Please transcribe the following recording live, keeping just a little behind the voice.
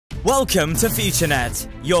Welcome to FutureNet,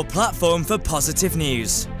 your platform for positive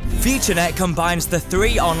news. FutureNet combines the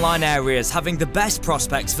three online areas having the best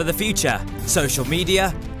prospects for the future: social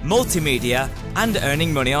media, multimedia, and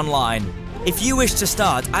earning money online. If you wish to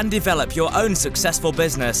start and develop your own successful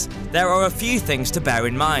business, there are a few things to bear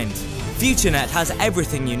in mind. FutureNet has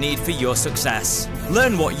everything you need for your success.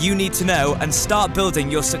 Learn what you need to know and start building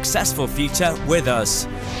your successful future with us.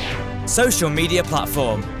 Social media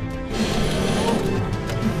platform.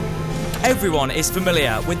 Everyone is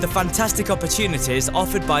familiar with the fantastic opportunities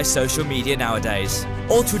offered by social media nowadays.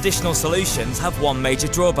 All traditional solutions have one major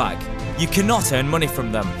drawback: you cannot earn money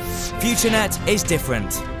from them. FutureNet is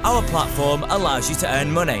different. Our platform allows you to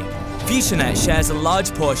earn money. FutureNet shares a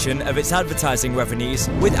large portion of its advertising revenues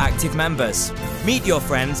with active members. Meet your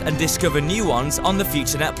friends and discover new ones on the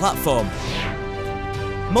FutureNet platform.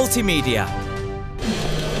 Multimedia.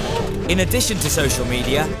 In addition to social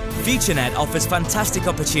media, FutureNet offers fantastic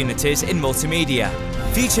opportunities in multimedia.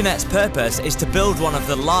 FutureNet's purpose is to build one of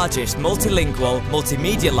the largest multilingual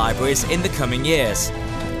multimedia libraries in the coming years.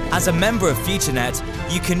 As a member of FutureNet,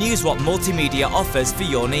 you can use what multimedia offers for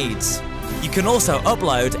your needs. You can also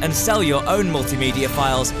upload and sell your own multimedia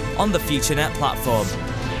files on the FutureNet platform.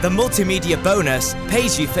 The multimedia bonus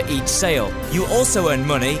pays you for each sale. You also earn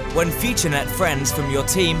money when FutureNet friends from your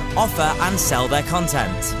team offer and sell their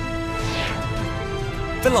content.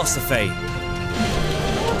 Philosophy.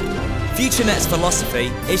 FutureNet's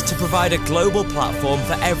philosophy is to provide a global platform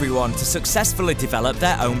for everyone to successfully develop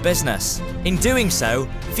their own business. In doing so,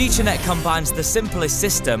 FutureNet combines the simplest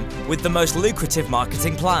system with the most lucrative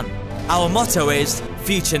marketing plan. Our motto is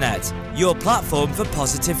FutureNet, your platform for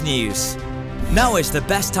positive news. Now is the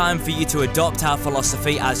best time for you to adopt our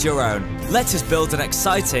philosophy as your own. Let us build an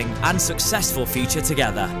exciting and successful future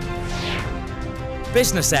together.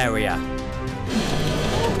 Business area.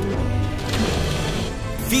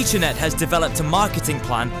 FutureNet has developed a marketing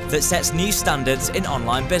plan that sets new standards in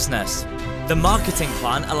online business. The marketing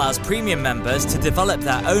plan allows premium members to develop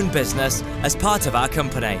their own business as part of our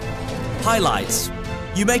company. Highlights.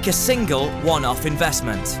 You make a single, one-off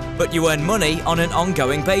investment, but you earn money on an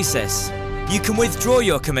ongoing basis. You can withdraw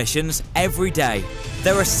your commissions every day.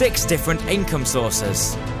 There are 6 different income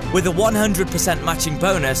sources. With a 100% matching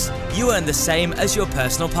bonus, you earn the same as your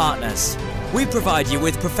personal partners. We provide you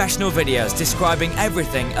with professional videos describing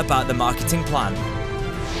everything about the marketing plan.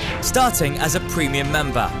 Starting as a premium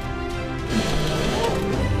member.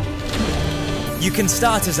 You can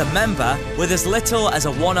start as a member with as little as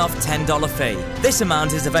a one-off $10 fee. This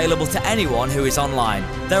amount is available to anyone who is online.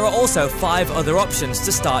 There are also 5 other options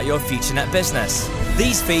to start your FutureNet business.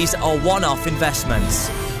 These fees are one-off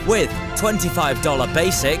investments, with $25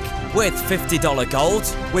 basic, with $50 gold,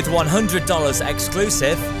 with $100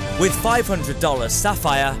 exclusive, with $500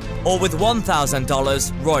 sapphire, or with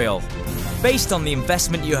 $1,000 royal. Based on the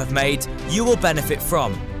investment you have made, you will benefit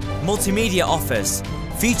from multimedia offers,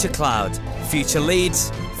 Future Cloud, Future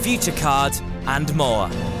Leads, Future Card, and more.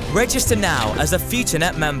 Register now as a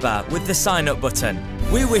FutureNet member with the sign up button.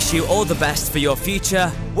 We wish you all the best for your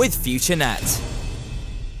future with FutureNet.